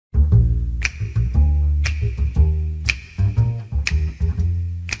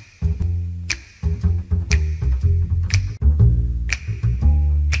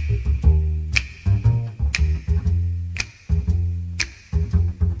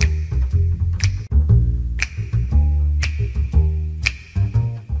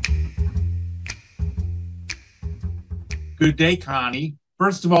Good day, Connie.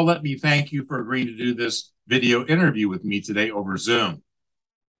 First of all, let me thank you for agreeing to do this video interview with me today over Zoom.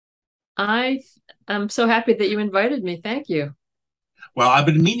 I am so happy that you invited me. Thank you. Well, I've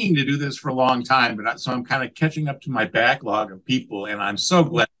been meaning to do this for a long time, so I'm kind of catching up to my backlog of people, and I'm so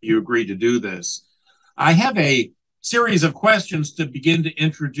glad you agreed to do this. I have a series of questions to begin to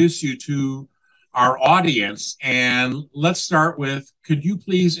introduce you to our audience, and let's start with, could you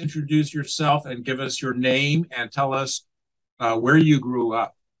please introduce yourself and give us your name and tell us where you grew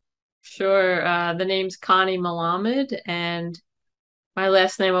up? Sure. The name's Connie Malamed, and my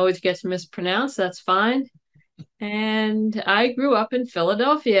last name always gets mispronounced. That's fine. And I grew up in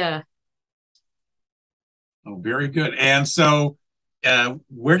Philadelphia. Oh, very good. And so,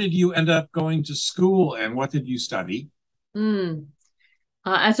 where did you end up going to school and what did you study? Mm.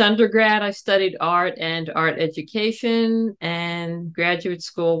 As undergrad, I studied art and art education, and graduate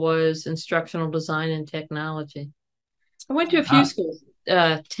school was instructional design and technology. I went to a few Ah, schools,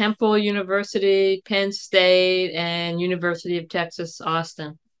 Temple University, Penn State, and University of Texas,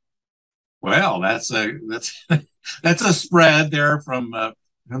 Austin. well, that's that's a spread there from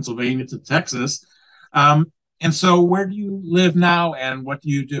Pennsylvania to Texas. And so, where do you live now, and what do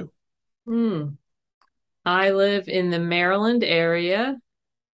you do? Hmm. I live in the Maryland area,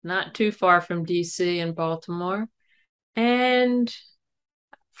 not too far from DC and Baltimore. And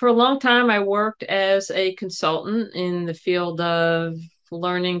for a long time, I worked as a consultant in the field of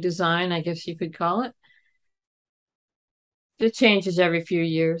learning design, I guess you could call it. It changes every few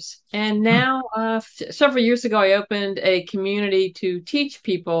years. And now, several years ago, I opened a community to teach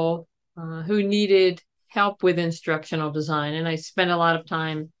people who needed help with instructional design. And I spent a lot of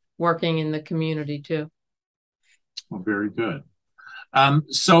time working in the community too. Well, very good.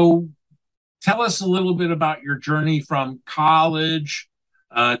 So, tell us a little bit about your journey from college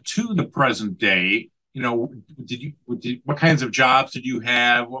to the present day. You know, what kinds of jobs did you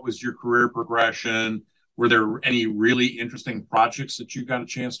have? What was your career progression? Were there any really interesting projects that you got a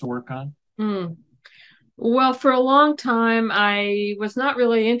chance to work on? Hmm. Well, for a long time, I was not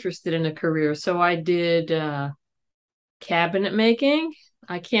really interested in a career. So I did cabinet making.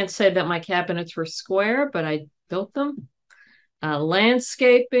 I can't say that my cabinets were square, but I built them.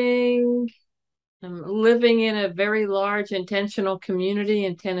 Landscaping. I'm living in a very large intentional community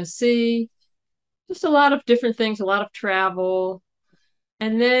in Tennessee. Just a lot of different things, a lot of travel.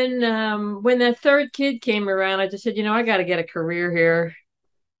 And then when that third kid came around, I just said, I got to get a career here.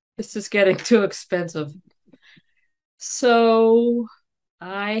 This is getting too expensive. So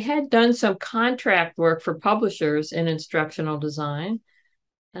I had done some contract work for publishers in instructional design.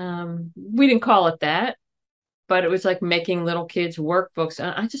 We didn't call it that, but it was like making little kids workbooks.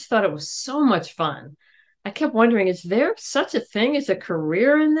 And I just thought it was so much fun. I kept wondering, is there such a thing as a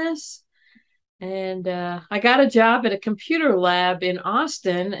career in this? And I got a job at a computer lab in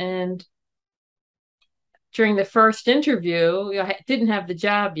Austin. And during the first interview, I didn't have the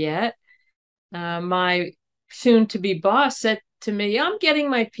job yet. My soon to be boss said to me, I'm getting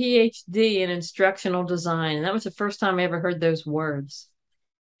my PhD in instructional design. And that was the first time I ever heard those words.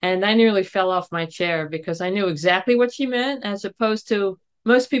 And I nearly fell off my chair because I knew exactly what she meant, as opposed to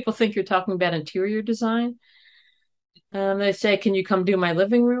most people think you're talking about interior design. They say, can you come do my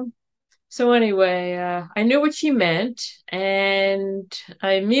living room? So anyway, I knew what she meant, and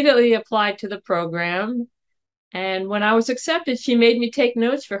I immediately applied to the program. And when I was accepted, she made me take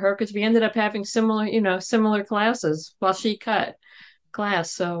notes for her because we ended up having similar classes while she cut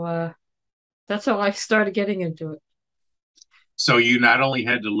class. So that's how I started getting into it. So, you not only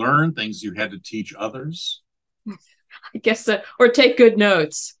had to learn things, you had to teach others. I guess, or take good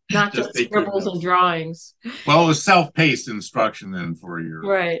notes, not Just just take good scribbles and notes. drawings. Well, it was self-paced instruction then for your.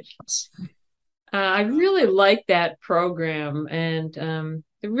 Right. I really liked that program, and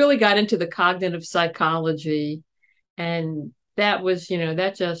it really got into the cognitive psychology, and that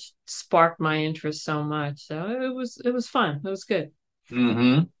just sparked my interest so much. So it was fun. It was good.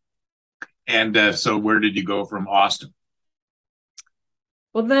 Mm-hmm. And so, where did you go from Austin?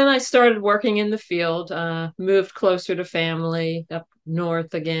 Well, then I started working in the field, moved closer to family up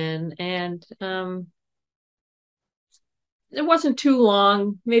north again, and it wasn't too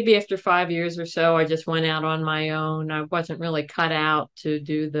long. Maybe after 5 years or so, I just went out on my own. I wasn't really cut out to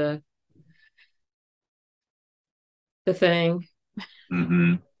do the thing.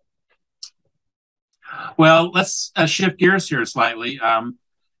 Mm-hmm. Well, let's shift gears here slightly.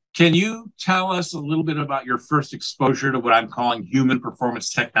 Can you tell us a little bit about your first exposure to what I'm calling human performance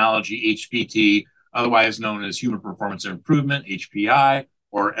technology, HPT, otherwise known as human performance improvement, HPI,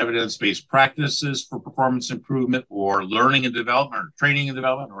 or evidence-based practices for performance improvement, or learning and development, or training and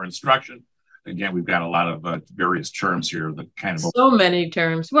development, or instruction? again, we've got a lot of various terms here that kind of. So many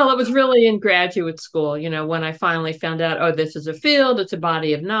terms. Well, it was really in graduate school, when I finally found out, oh, this is a field, it's a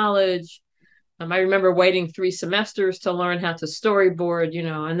body of knowledge. I remember waiting 3 semesters to learn how to storyboard,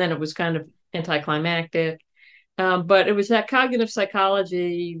 and then it was kind of anticlimactic. But it was that cognitive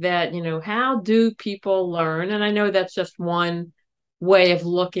psychology that, how do people learn? And I know that's just one way of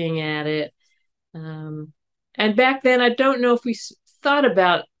looking at it. And back then, I don't know if we thought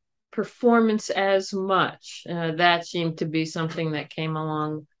about performance as much. That seemed to be something that came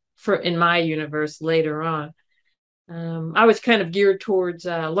along in my universe later on. I was kind of geared towards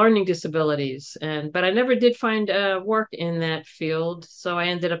learning disabilities, but I never did find work in that field. So I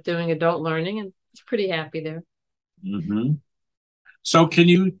ended up doing adult learning and was pretty happy there. Mm-hmm. So can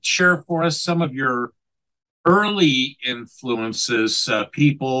you share for us some of your early influences,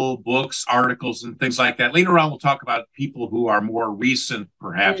 people, books, articles, and things like that? Later on, we'll talk about people who are more recent,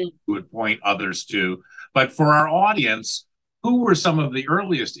 perhaps, who would point others to. But for our audience, who were some of the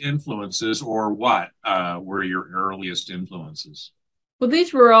earliest influences, or what were your earliest influences? Well,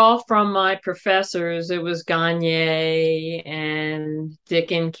 these were all from my professors. It was Gagne and Dick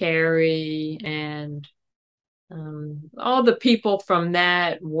and Carey and all the people from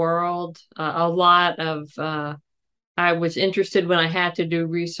that world. A lot of I was interested when I had to do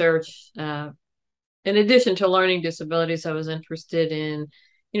research. In addition to learning disabilities, I was interested in,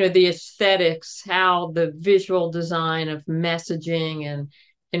 the aesthetics, how the visual design of messaging and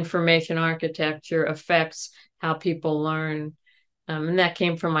information architecture affects how people learn. And that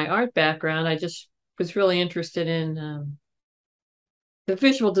came from my art background. I just was really interested in the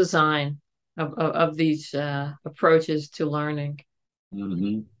visual design of these approaches to learning.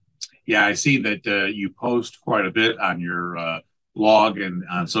 Mm-hmm. Yeah, I see that you post quite a bit on your blog and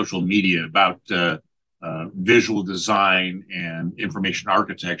on social media about visual design and information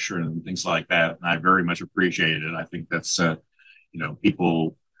architecture and things like that. And I very much appreciate it. I think that's,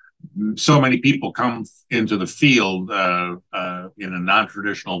 people, so many people come into the field in a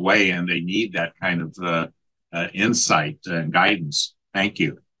non-traditional way, and they need that kind of insight and guidance. Thank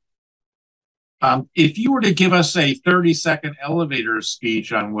you. If you were to give us a 30-second elevator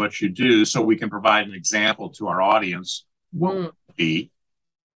speech on what you do so we can provide an example to our audience, what would it be?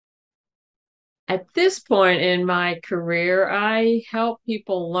 At this point in my career, I help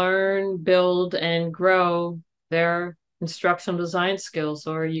people learn, build, and grow their instructional design skills,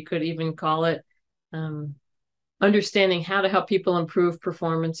 or you could even call it understanding how to help people improve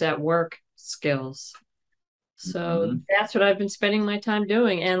performance at work skills. So that's what I've been spending my time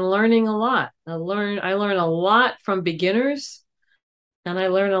doing and learning a lot. I learn a lot from beginners, and I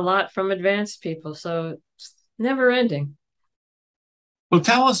learn a lot from advanced people. So it's never ending. Well,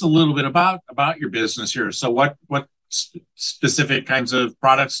 tell us a little bit about your business here. So what specific kinds of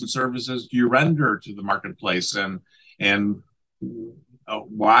products and services do you render to the marketplace, and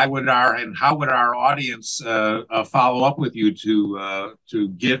how would our audience follow up with you to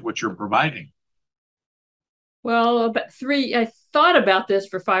get what you're providing? Well, I thought about this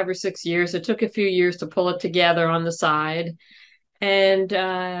for 5 or 6 years. It took a few years to pull it together on the side. And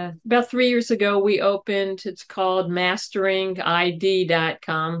about 3 years ago, we opened, it's called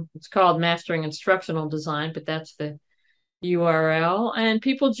masteringid.com. It's called Mastering Instructional Design, but that's the URL. And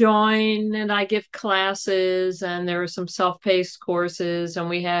people join, and I give classes, and there are some self-paced courses, and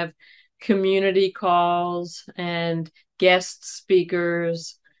we have community calls and guest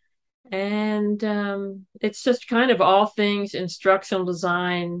speakers. And it's just kind of all things instructional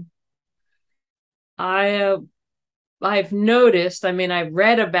design. I've noticed, I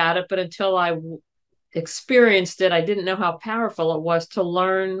read about it, but until I experienced it, I didn't know how powerful it was to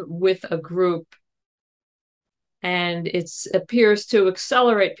learn with a group. And it appears to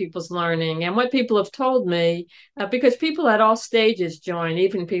accelerate people's learning. And what people have told me, because people at all stages join,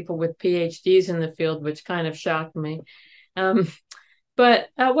 even people with PhDs in the field, which kind of shocked me. But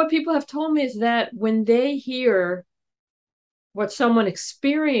what people have told me is that when they hear what someone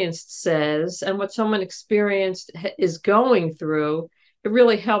experienced says and what someone experienced is going through, it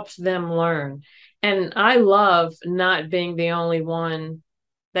really helps them learn. And I love not being the only one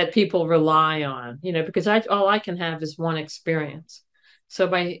that people rely on, because all I can have is one experience. So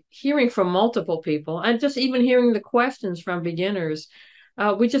by hearing from multiple people and just even hearing the questions from beginners,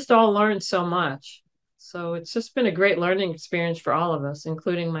 we just all learn so much. So it's just been a great learning experience for all of us,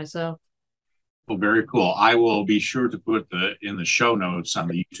 including myself. Well, very cool. I will be sure to put in the show notes on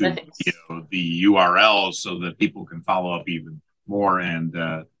the YouTube video the URL so that people can follow up even more and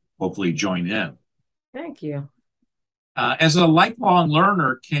hopefully join in. Thank you. As a lifelong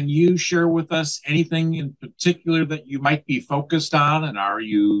learner, can you share with us anything in particular that you might be focused on? And are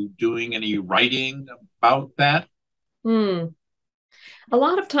you doing any writing about that? Hmm. A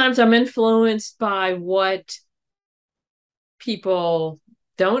lot of times I'm influenced by what people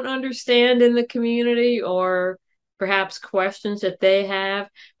don't understand in the community or perhaps questions that they have.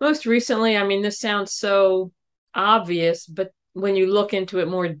 Most recently, I mean, this sounds so obvious, but when you look into it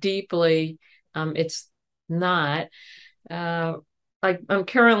more deeply, it's not. Uh, I'm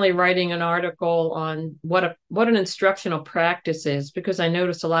currently writing an article on what an instructional practice is because I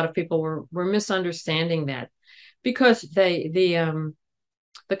noticed a lot of people were misunderstanding that because the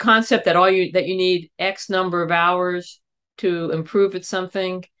concept that you need X number of hours to improve at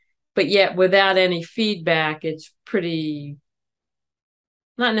something, but yet without any feedback, it's pretty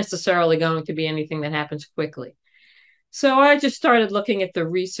not necessarily going to be anything that happens quickly. So I just started looking at the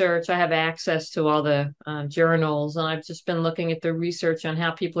research. I have access to all the journals, and I've just been looking at the research on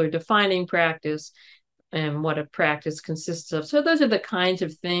how people are defining practice and what a practice consists of. So those are the kinds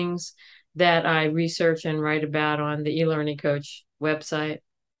of things that I research and write about on the e-learning coach website.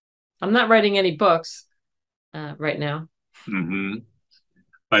 I'm not writing any books right now. Mm-hmm.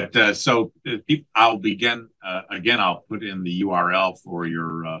 But I'll begin again. I'll put in the URL for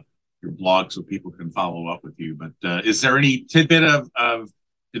your blog so people can follow up with you. But is there any tidbit of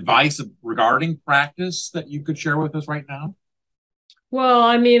advice regarding practice that you could share with us right now? Well,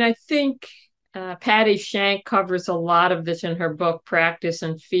 I mean, I think Patty Shank covers a lot of this in her book, Practice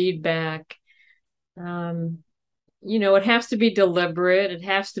and Feedback. It has to be deliberate. It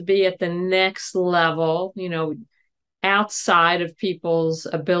has to be at the next level, outside of people's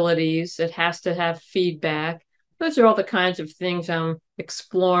abilities. It has to have feedback. Those are all the kinds of things I'm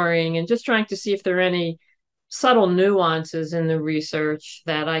exploring and just trying to see if there are any subtle nuances in the research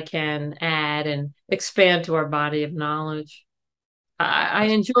that I can add and expand to our body of knowledge. I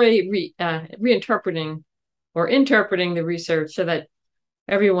enjoy reinterpreting or interpreting the research so that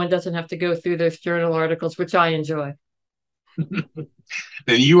everyone doesn't have to go through those journal articles, which I enjoy.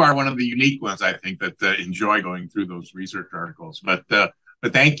 Then you are one of the unique ones, I think, that enjoy going through those research articles. But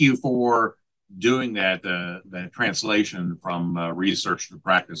thank you for doing that translation from research to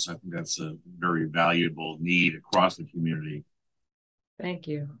practice. I think that's a very valuable need across the community. Thank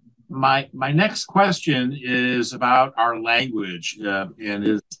you. My next question is about our language,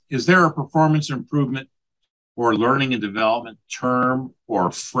 and is there a performance improvement or learning and development term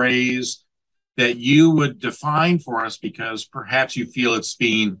or phrase that you would define for us because perhaps you feel it's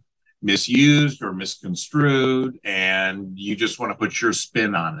being misused or misconstrued and you just want to put your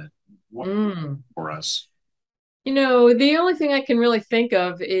spin on it for us? The only thing I can really think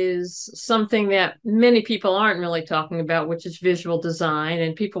of is something that many people aren't really talking about, which is visual design.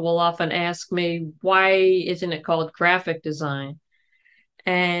 And people will often ask me, why isn't it called graphic design?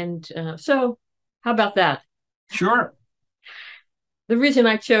 And so, how about that? Sure. The reason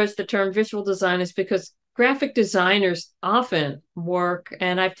I chose the term visual design is because graphic designers often work,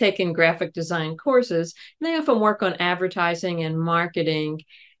 and I've taken graphic design courses, and they often work on advertising and marketing,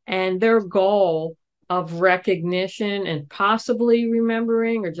 and their goal of recognition and possibly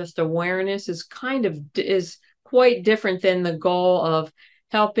remembering or just awareness is quite different than the goal of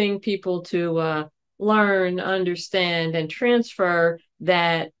helping people to learn, understand, and transfer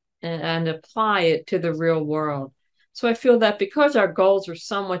that and apply it to the real world. So I feel that because our goals are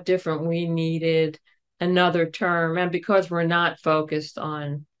somewhat different, we needed another term. And because we're not focused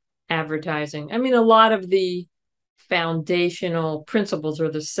on advertising, I mean, a lot of the foundational principles are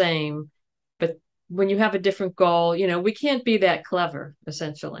the same, but when you have a different goal, we can't be that clever,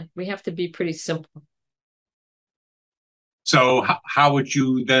 essentially. We have to be pretty simple. So how would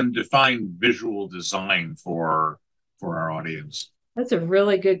you then define visual design for our audience? That's a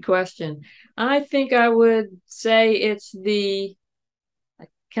really good question. I think I would say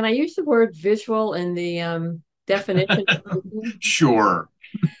can I use the word visual in the definition? Sure.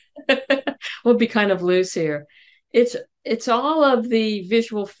 We'll be kind of loose here. It's all of the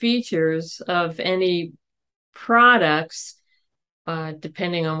visual features of any products,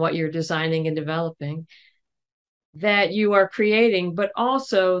 depending on what you're designing and developing, that you are creating, but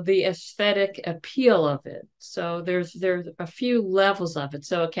also the aesthetic appeal of it. So there's a few levels of it.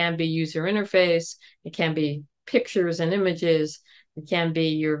 So it can be user interface, it can be pictures and images, it can be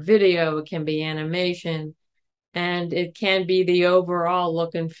your video, it can be animation, and it can be the overall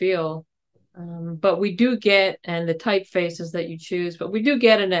look and feel. But we do get, and the typefaces that you choose, but we do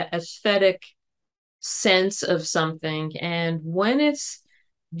get an aesthetic sense of something. And when it's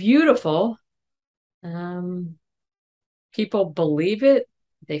beautiful, people believe it,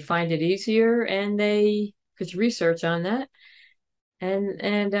 they find it easier, and they is research on that,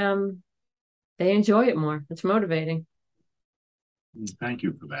 and they enjoy it more. It's motivating. Thank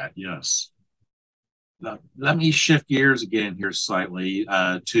you for that. Yes. Let me shift gears again here slightly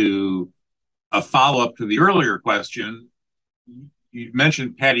to a follow-up to the earlier question. You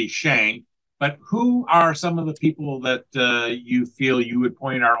mentioned Patty Shank, but who are some of the people that you feel you would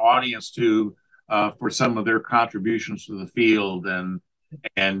point our audience to for some of their contributions to the field?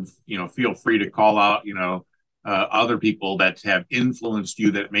 And feel free to call out other people that have influenced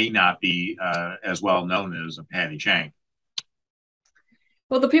you that may not be as well known as Patty Shank.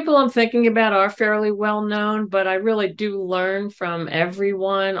 Well, the people I'm thinking about are fairly well known, but I really do learn from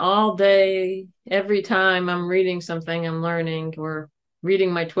everyone all day. Every time I'm reading something, I'm learning, or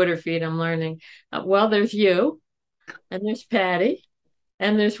reading my Twitter feed, I'm learning. Well, there's you, and there's Patty,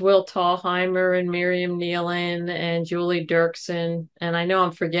 and there's Will Tallheimer, and Miriam Nealon, and Julie Dirksen. And I know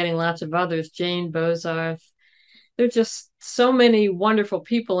I'm forgetting lots of others, Jane Bozarth. There are just so many wonderful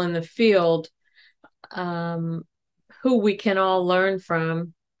people in the field. Who we can all learn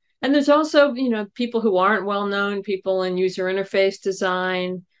from. And there's also, people who aren't well known, people in user interface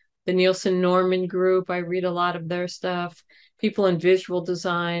design, the Nielsen Norman group. I read a lot of their stuff, people in visual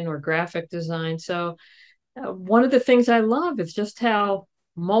design or graphic design. So one of the things I love is just how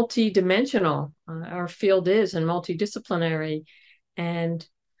multidimensional our field is and multidisciplinary. And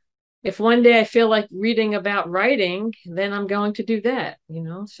if one day I feel like reading about writing, then I'm going to do that,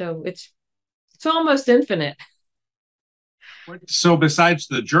 so it's almost infinite. So besides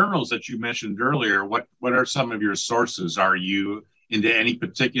the journals that you mentioned earlier, what are some of your sources? Are you into any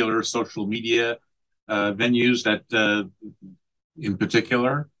particular social media venues that in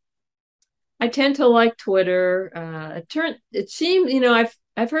particular? I tend to like Twitter. It seems,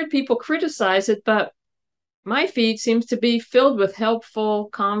 I've heard people criticize it, but my feed seems to be filled with helpful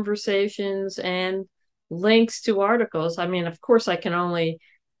conversations and links to articles. I mean, of course, I can only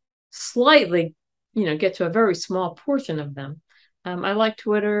slightly get to a very small portion of them. I like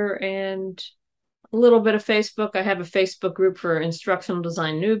Twitter and a little bit of Facebook. I have a Facebook group for instructional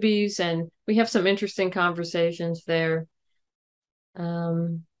design newbies, and we have some interesting conversations there.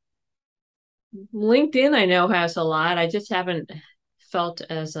 LinkedIn, I know, has a lot. I just haven't felt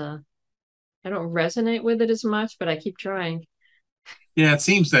I don't resonate with it as much, but I keep trying. Yeah, it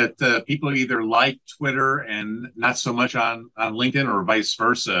seems that people either like Twitter and not so much on LinkedIn, or vice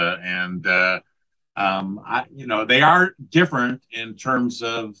versa. And they are different in terms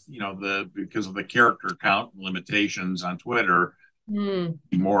of because of the character count limitations on Twitter.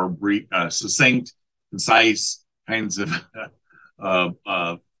 More brief, succinct, concise kinds of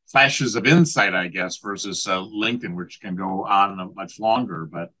flashes of insight, I guess, versus LinkedIn, which can go on much longer.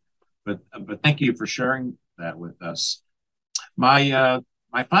 But thank you for sharing that with us. My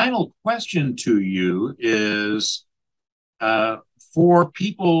final question to you is for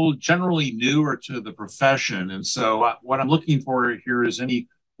people generally newer to the profession. And so what I'm looking for here is any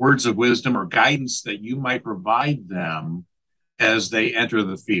words of wisdom or guidance that you might provide them as they enter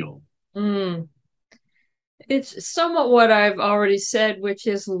the field. It's somewhat what I've already said, which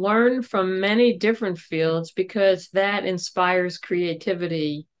is learn from many different fields, because that inspires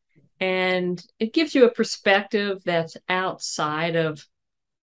creativity. And it gives you a perspective that's outside of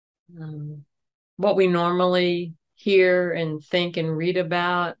what we normally hear and think and read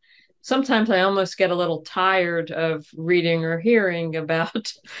about. Sometimes I almost get a little tired of reading or hearing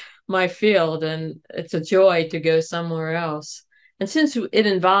about my field, and it's a joy to go somewhere else. And since it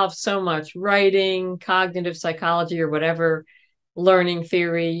involves so much writing, cognitive psychology, or whatever learning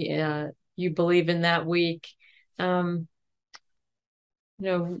theory you believe in that week,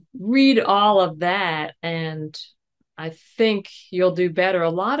 read all of that, and I think you'll do better. A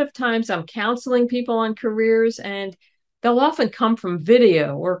lot of times I'm counseling people on careers, and they'll often come from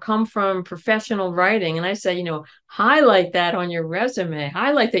video or come from professional writing. And I say, highlight that on your resume,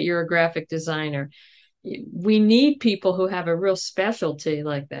 highlight that you're a graphic designer. We need people who have a real specialty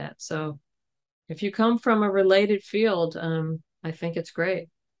like that. So if you come from a related field, I think it's great.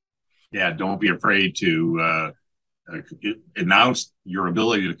 Yeah, don't be afraid to announce your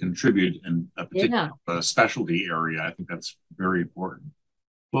ability to contribute in a particular specialty area. I think that's very important.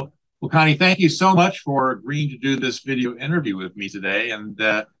 Well, Connie, thank you so much for agreeing to do this video interview with me today. And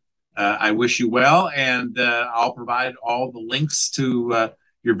I wish you well. And I'll provide all the links to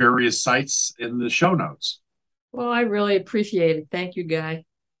your various sites in the show notes. Well, I really appreciate it. Thank you, Guy.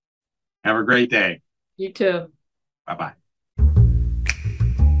 Have a great day. You too. Bye-bye.